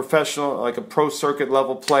a professional, like a pro circuit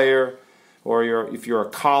level player, or if you're a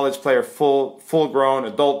college player, full-grown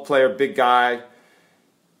adult player, big guy,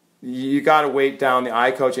 you got to weight down the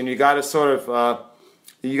eye coach, and you got to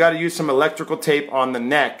you got to use some electrical tape on the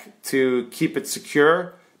neck to keep it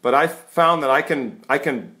secure. But I found that I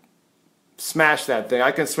can smash that thing.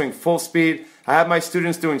 I can swing full speed. I have my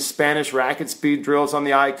students doing Spanish racket speed drills on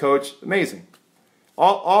the eye coach. Amazing.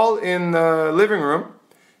 All in the living room,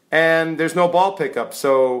 and there's no ball pickup.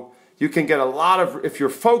 So you can get if you're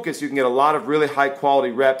focused, you can get a lot of really high quality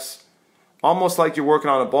reps, almost like you're working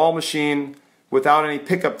on a ball machine without any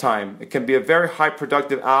pickup time. It can be a very high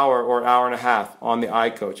productive hour or hour and a half on the eye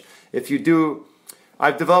coach.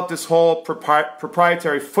 I've developed this whole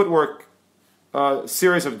proprietary footwork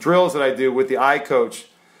series of drills that I do with the iCoach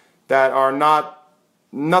that are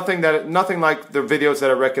nothing like the videos that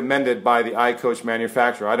are recommended by the iCoach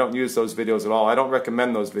manufacturer. I don't use those videos at all. I don't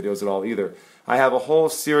recommend those videos at all either. I have a whole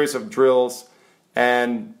series of drills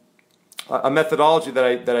and a methodology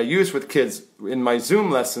that I use with kids in my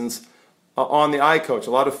Zoom lessons on the iCoach.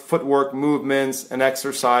 A lot of footwork movements and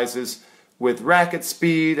exercises with racket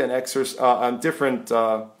speed and different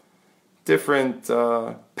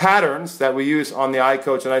patterns that we use on the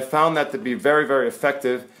iCoach, and I found that to be very, very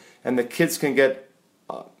effective, and the kids can get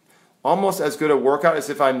almost as good a workout as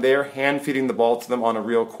if I'm there hand feeding the ball to them on a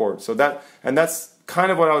real court. So that's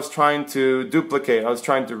kind of what I was trying to duplicate. I was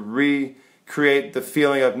trying to recreate the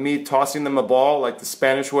feeling of me tossing them a ball like the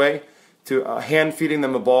Spanish way, to hand feeding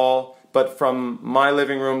them a ball, but from my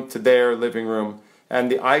living room to their living room.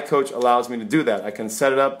 And the iCoach allows me to do that. I can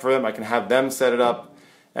set it up for them, I can have them set it up,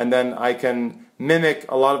 and then I can mimic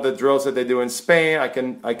a lot of the drills that they do in Spain. I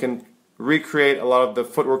can recreate a lot of the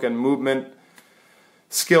footwork and movement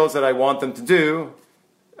skills that I want them to do,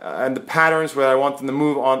 and the patterns where I want them to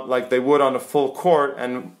move on like they would on a full court.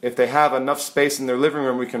 And if they have enough space in their living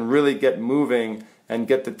room, we can really get moving and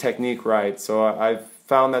get the technique right. So I've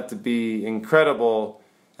found that to be an incredible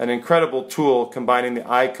tool, combining the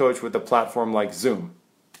iCoach with a platform like Zoom.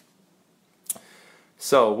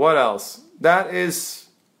 So what else? That is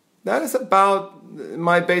about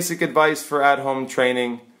my basic advice for at-home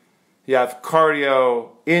training. You have cardio,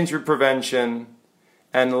 injury prevention,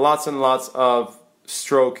 and lots of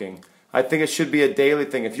stroking. I think it should be a daily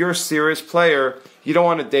thing. If you're a serious player, you don't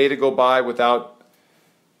want a day to go by without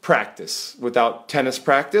practice, without tennis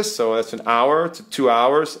practice. So that's an hour to 2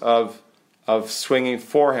 hours of swinging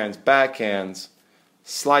forehands, backhands,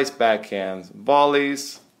 slice backhands,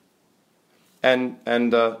 volleys, and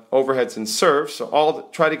overheads and serves. So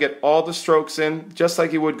try to get all the strokes in, just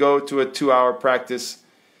like you would go to a 2-hour practice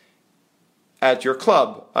at your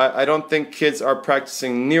club. I don't think kids are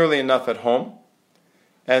practicing nearly enough at home,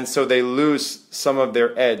 and so they lose some of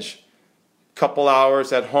their edge. Couple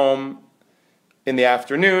hours at home in the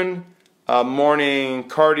afternoon, morning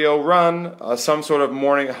cardio run, some sort of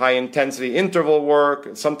morning high-intensity interval work,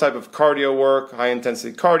 some type of cardio work,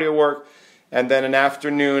 high-intensity cardio work, and then an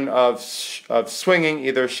afternoon of swinging,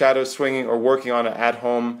 either shadow swinging or working on an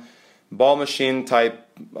at-home ball machine type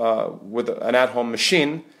with an at-home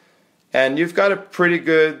machine. And you've got a pretty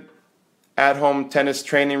good at-home tennis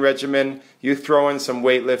training regimen. You throw in some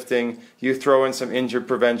weightlifting, you throw in some injury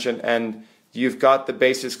prevention, and you've got the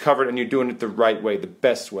bases covered, and you're doing it the right way, the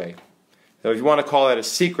best way. So if you want to call that a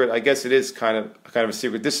secret, I guess it is kind of a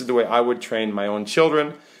secret. This is the way I would train my own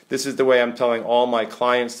children. This is the way I'm telling all my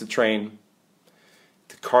clients to train.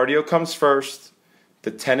 The cardio comes first.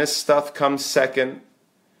 The tennis stuff comes second.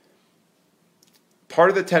 Part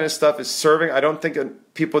of the tennis stuff is serving. I don't think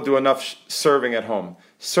people do enough serving at home.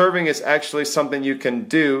 Serving is actually something you can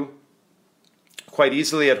do quite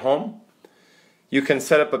easily at home. You can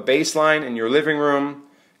set up a baseline in your living room.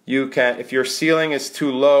 You can, if your ceiling is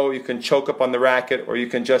too low, you can choke up on the racket, or you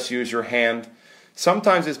can just use your hand.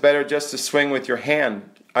 Sometimes it's better just to swing with your hand.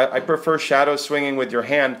 I prefer shadow swinging with your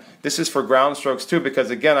hand. This is for ground strokes too, because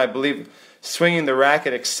again, I believe swinging the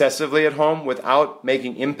racket excessively at home without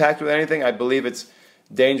making impact with anything, I believe it's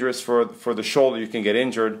dangerous for the shoulder. You can get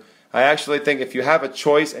injured. I actually think if you have a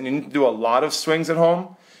choice and you need to do a lot of swings at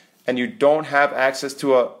home, and you don't have access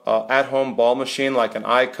to a at-home ball machine like an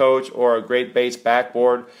iCoach or a great base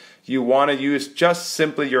backboard, you want to use just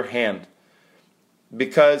simply your hand,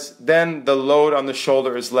 because then the load on the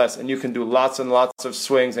shoulder is less, and you can do lots and lots of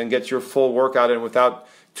swings and get your full workout in without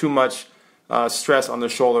too much stress on the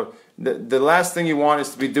shoulder. The last thing you want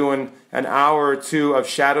is to be doing an hour or two of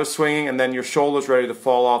shadow swinging, and then your shoulder's ready to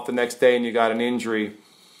fall off the next day and you got an injury.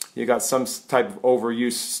 You got some type of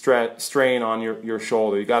overuse strain on your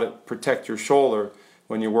shoulder. You got to protect your shoulder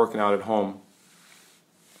when you're working out at home.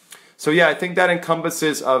 So yeah, I think that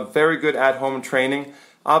encompasses a very good at-home training.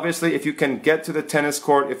 Obviously, if you can get to the tennis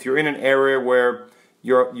court, if you're in an area where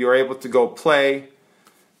you're able to go play,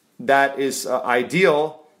 that is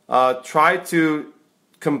ideal. Try to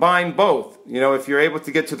combine both. You know, if you're able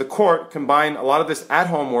to get to the court, combine a lot of this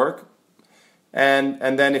at-home work, and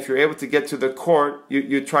then if you're able to get to the court,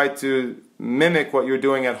 you try to mimic what you're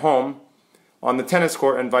doing at home on the tennis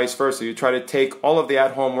court, and vice versa. You try to take all of the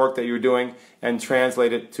at-home work that you're doing and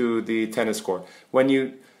translate it to the tennis court. When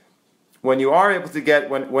you are able to get,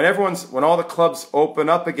 when all the clubs open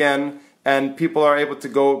up again and people are able to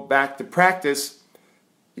go back to practice,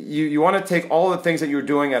 you want to take all the things that you're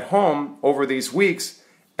doing at home over these weeks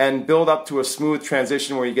and build up to a smooth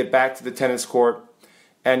transition where you get back to the tennis court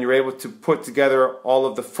and you're able to put together all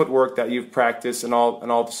of the footwork that you've practiced and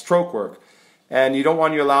all the stroke work. And you don't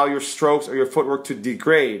want to allow your strokes or your footwork to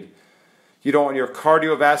degrade. You don't want your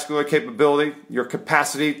cardiovascular capability, your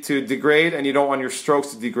capacity to degrade, and you don't want your strokes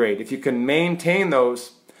to degrade. If you can maintain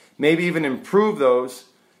those, maybe even improve those,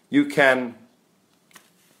 you can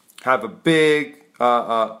have a big,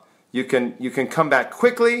 you can come back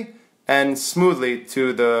quickly and smoothly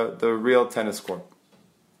to the real tennis court.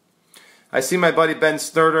 I see my buddy Ben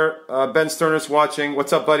Sterner. Ben Sterner's watching.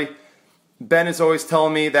 What's up, buddy? Ben is always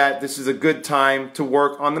telling me that this is a good time to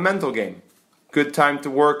work on the mental game. Good time to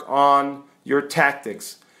work on your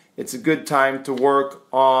tactics. It's a good time to work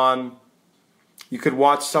on, you could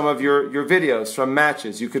watch some of your videos from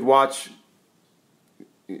matches. You could watch,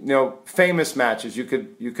 famous matches. You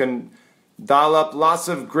can dial up lots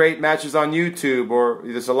of great matches on YouTube, or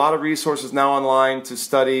there's a lot of resources now online to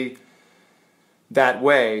study that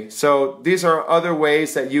way. So these are other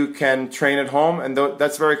ways that you can train at home, and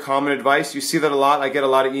that's very common advice. You see that a lot. I get a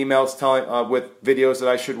lot of emails telling with videos that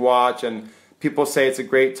I should watch, and people say it's a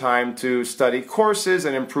great time to study courses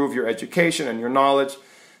and improve your education and your knowledge.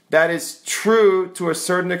 That is true to a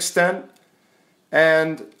certain extent,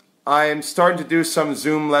 and I am starting to do some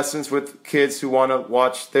Zoom lessons with kids who want to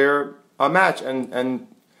watch their match, and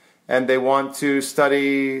they want to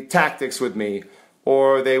study tactics with me,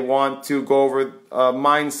 or they want to go over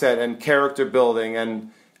mindset and character building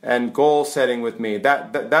and goal setting with me.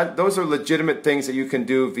 Those are legitimate things that you can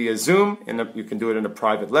do via Zoom. You can do it in a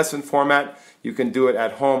private lesson format. You can do it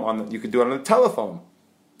at home. You can do it on the telephone,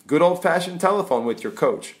 good old-fashioned telephone with your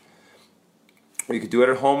coach. Or you could do it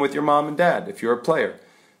at home with your mom and dad if you're a player.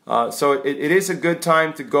 So it is a good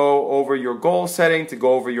time to go over your goal setting, to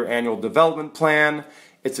go over your annual development plan.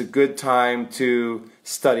 It's a good time to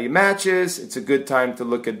study matches. It's a good time to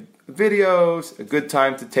look at videos. A good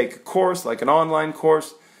time to take a course, like an online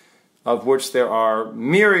course, of which there are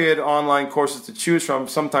myriad online courses to choose from,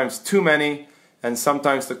 sometimes too many, and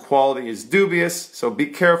sometimes the quality is dubious. So be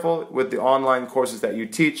careful with the online courses that you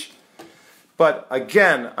teach. But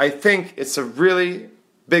again, I think it's a really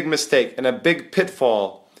big mistake and a big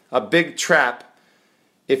pitfall, a big trap.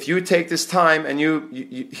 If you take this time and you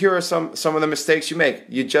here are some of the mistakes you make.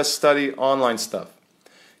 You just study online stuff.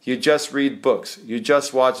 You just read books. You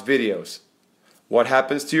just watch videos. What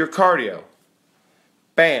happens to your cardio?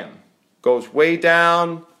 Bam. Goes way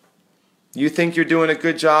down. You think you're doing a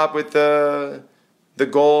good job with the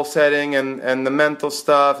goal setting and the mental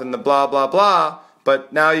stuff and the blah, blah, blah.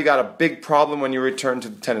 But now you got a big problem when you return to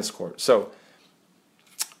the tennis court. So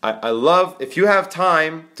I love, if you have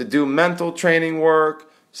time to do mental training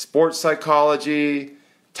work, sports psychology,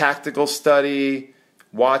 tactical study,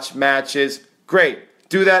 watch matches, great.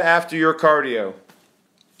 Do that after your cardio.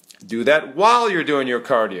 Do that while you're doing your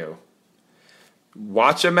cardio.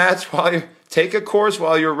 Watch a match take a course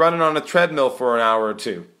while you're running on a treadmill for an hour or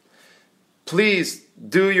two. Please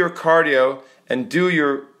do your cardio and do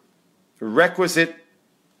your requisite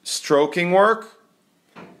stroking work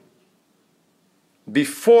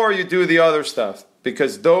before you do the other stuff,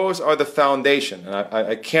 because those are the foundation, and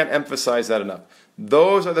I can't emphasize that enough.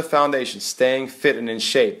 Those are the foundations: staying fit and in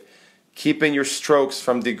shape, keeping your strokes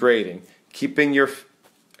from degrading, keeping your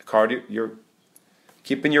cardio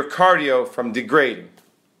from degrading.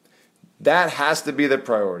 That has to be the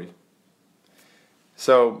priority.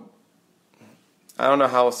 So I don't know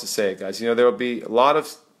how else to say it, guys. There will be a lot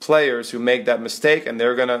of players who make that mistake, and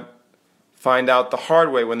they're going to find out the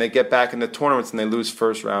hard way when they get back in the tournaments and they lose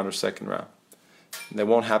first round or second round. And that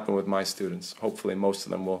won't happen with my students. Hopefully most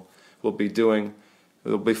of them will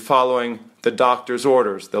be following the doctor's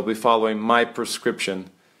orders. They'll be following my prescription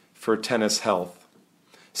for tennis health.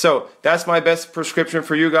 So that's my best prescription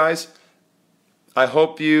for you guys. I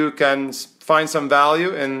hope you can find some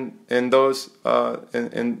value in those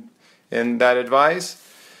in that advice.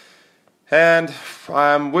 And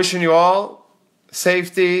I'm wishing you all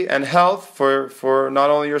safety and health for not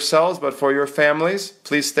only yourselves but for your families.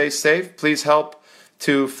 Please stay safe. Please help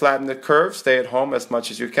to flatten the curve. Stay at home as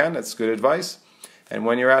much as you can. That's good advice. And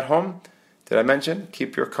when you're at home, did I mention,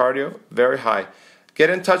 keep your cardio very high. Get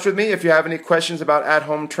in touch with me if you have any questions about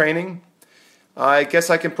at-home training. I guess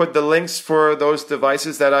I can put the links for those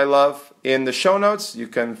devices that I love in the show notes. You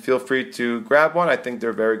can feel free to grab one. I think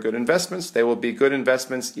they're very good investments. They will be good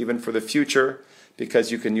investments even for the future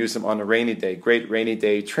because you can use them on a rainy day. Great rainy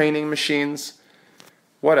day training machines.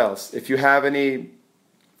 What else? If you have any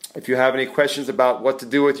questions about what to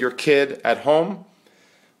do with your kid at home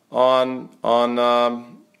on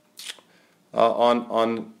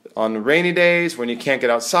on rainy days when you can't get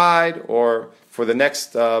outside, or for the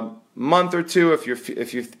next month or two, if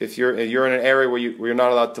you're in an area where you're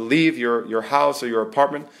not allowed to leave your house or your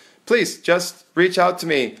apartment, please just reach out to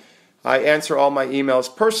me. I answer all my emails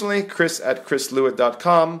personally,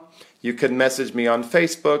 chris@chrislewitt.com. You can message me on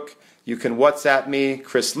Facebook. You can WhatsApp me,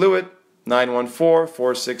 Chris Lewitt,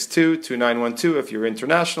 914-462-2912 if you're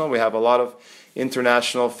international. We have a lot of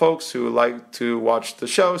international folks who like to watch the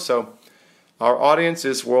show, so our audience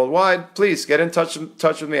is worldwide. Please get in touch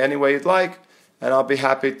with me any way you'd like, and I'll be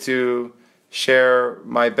happy to share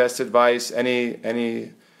my best advice,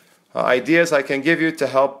 any ideas I can give you to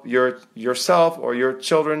help yourself or your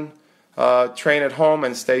children train at home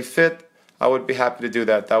and stay fit. I would be happy to do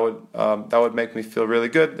that. That would make me feel really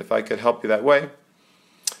good if I could help you that way.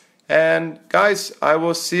 And guys, I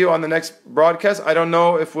will see you on the next broadcast. I don't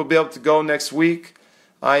know if we'll be able to go next week.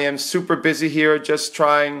 I am super busy here just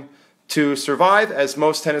trying to survive, as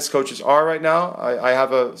most tennis coaches are right now. I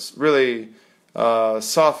have a really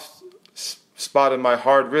soft spot in my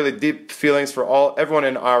heart, really deep feelings for everyone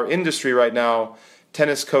in our industry right now.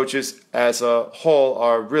 Tennis coaches as a whole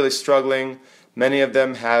are really struggling. Many of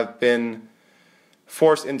them have been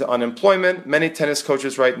forced into unemployment. Many tennis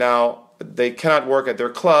coaches right now, they cannot work at their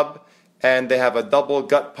club, and they have a double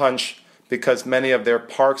gut punch because many of their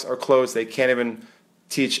parks are closed. They can't even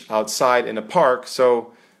teach outside in a park.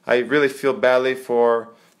 So I really feel badly for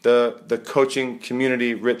the coaching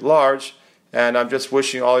community writ large, and I'm just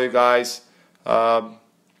wishing all you guys a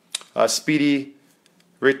speedy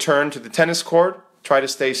return to the tennis court. Try to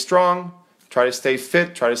stay strong, try to stay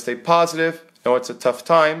fit, try to stay positive. I know it's a tough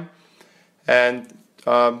time, and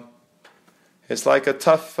it's like a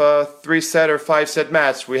tough 3-set or 5-set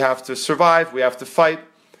match. We have to survive, we have to fight,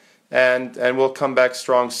 and we'll come back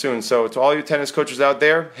strong soon. So to all you tennis coaches out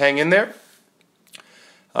there, hang in there.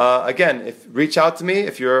 Again, reach out to me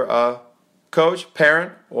if you're a coach,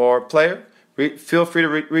 parent, or player. Feel free to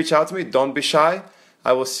reach out to me. Don't be shy.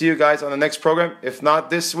 I will see you guys on the next program. If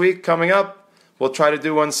not this week, coming up, we'll try to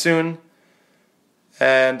do one soon.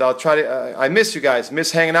 And I'll try to, I miss you guys,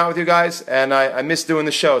 miss hanging out with you guys, and I miss doing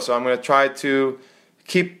the show. So I'm going to try to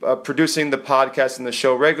keep producing the podcast and the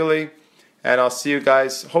show regularly. And I'll see you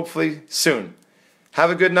guys hopefully soon. Have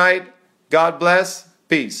a good night. God bless.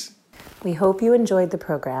 Peace. We hope you enjoyed the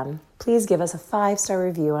program. Please give us a 5-star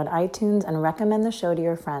review on iTunes and recommend the show to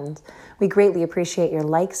your friends. We greatly appreciate your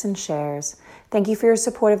likes and shares. Thank you for your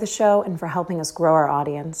support of the show and for helping us grow our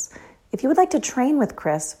audience. If you would like to train with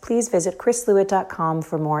Chris, please visit chrislewitt.com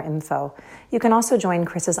for more info. You can also join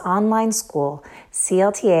Chris's online school,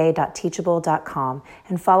 clta.teachable.com,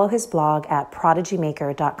 and follow his blog at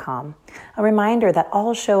prodigymaker.com. A reminder that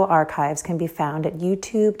all show archives can be found at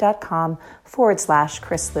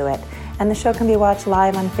youtube.com/Chris Lewitt, and the show can be watched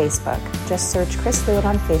live on Facebook. Just search Chris Lewitt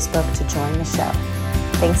on Facebook to join the show.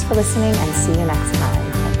 Thanks for listening, and see you next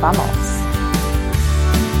time. Vamos!